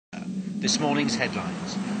This morning's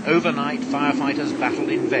headlines. Overnight, firefighters battled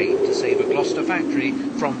in vain to save a Gloucester factory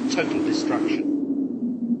from total destruction.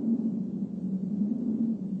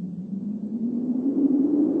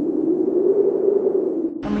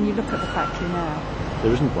 And when you look at the factory now?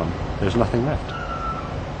 There isn't one. There's nothing left.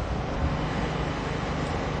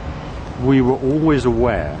 We were always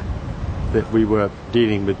aware that we were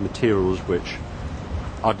dealing with materials which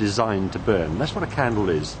are designed to burn. That's what a candle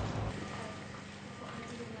is.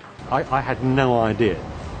 I had no idea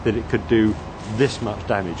that it could do this much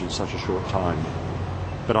damage in such a short time.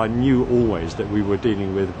 But I knew always that we were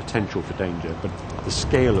dealing with a potential for danger. But the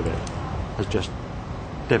scale of it has just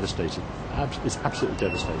devastated. It's absolutely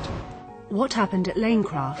devastating. What happened at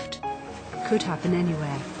Lanecraft could happen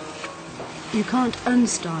anywhere. You can't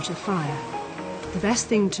unstart a fire. The best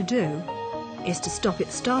thing to do is to stop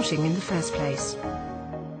it starting in the first place.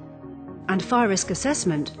 And fire risk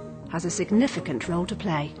assessment has a significant role to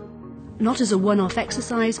play. Not as a one-off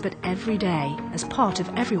exercise, but every day, as part of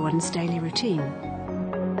everyone's daily routine.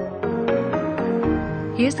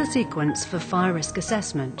 Here's the sequence for fire risk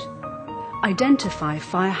assessment. Identify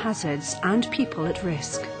fire hazards and people at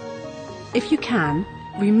risk. If you can,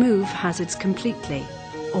 remove hazards completely,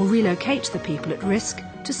 or relocate the people at risk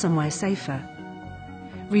to somewhere safer.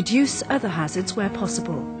 Reduce other hazards where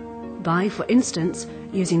possible, by, for instance,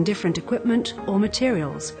 using different equipment or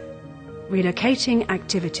materials, relocating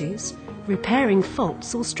activities, repairing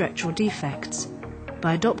faults or structural defects,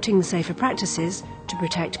 by adopting safer practices to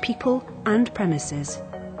protect people and premises.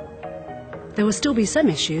 There will still be some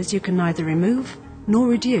issues you can neither remove nor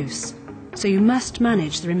reduce, so you must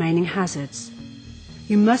manage the remaining hazards.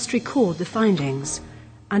 You must record the findings,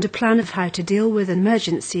 and a plan of how to deal with an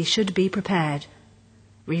emergency should be prepared.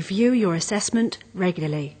 Review your assessment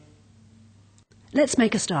regularly. Let's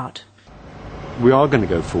make a start. We are going to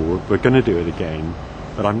go forward, we're going to do it again,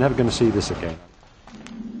 but I'm never going to see this again.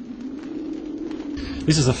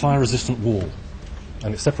 This is a fire-resistant wall,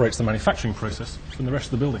 and it separates the manufacturing process from the rest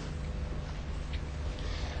of the building.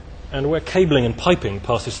 And where cabling and piping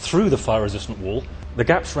passes through the fire-resistant wall, the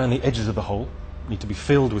gaps around the edges of the hole need to be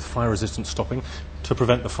filled with fire-resistant stopping to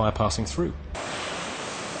prevent the fire passing through.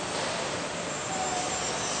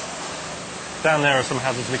 Down there are some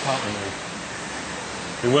hazards we can't remove.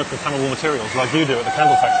 We work with flammable materials like you do at the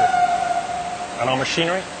candle factory. And our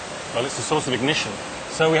machinery, well, it's the source of ignition.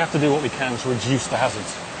 So we have to do what we can to reduce the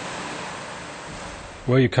hazards.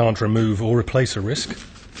 Where you can't remove or replace a risk,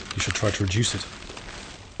 you should try to reduce it.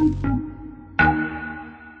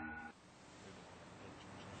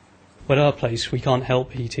 At our place, we can't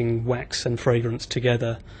help heating wax and fragrance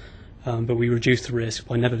together, but we reduce the risk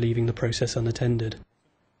by never leaving the process unattended.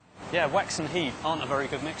 Yeah, wax and heat aren't a very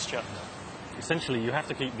good mixture. Essentially, you have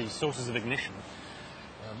to keep these sources of ignition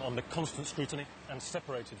under constant scrutiny and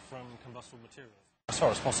separated from combustible materials as far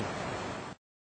as possible.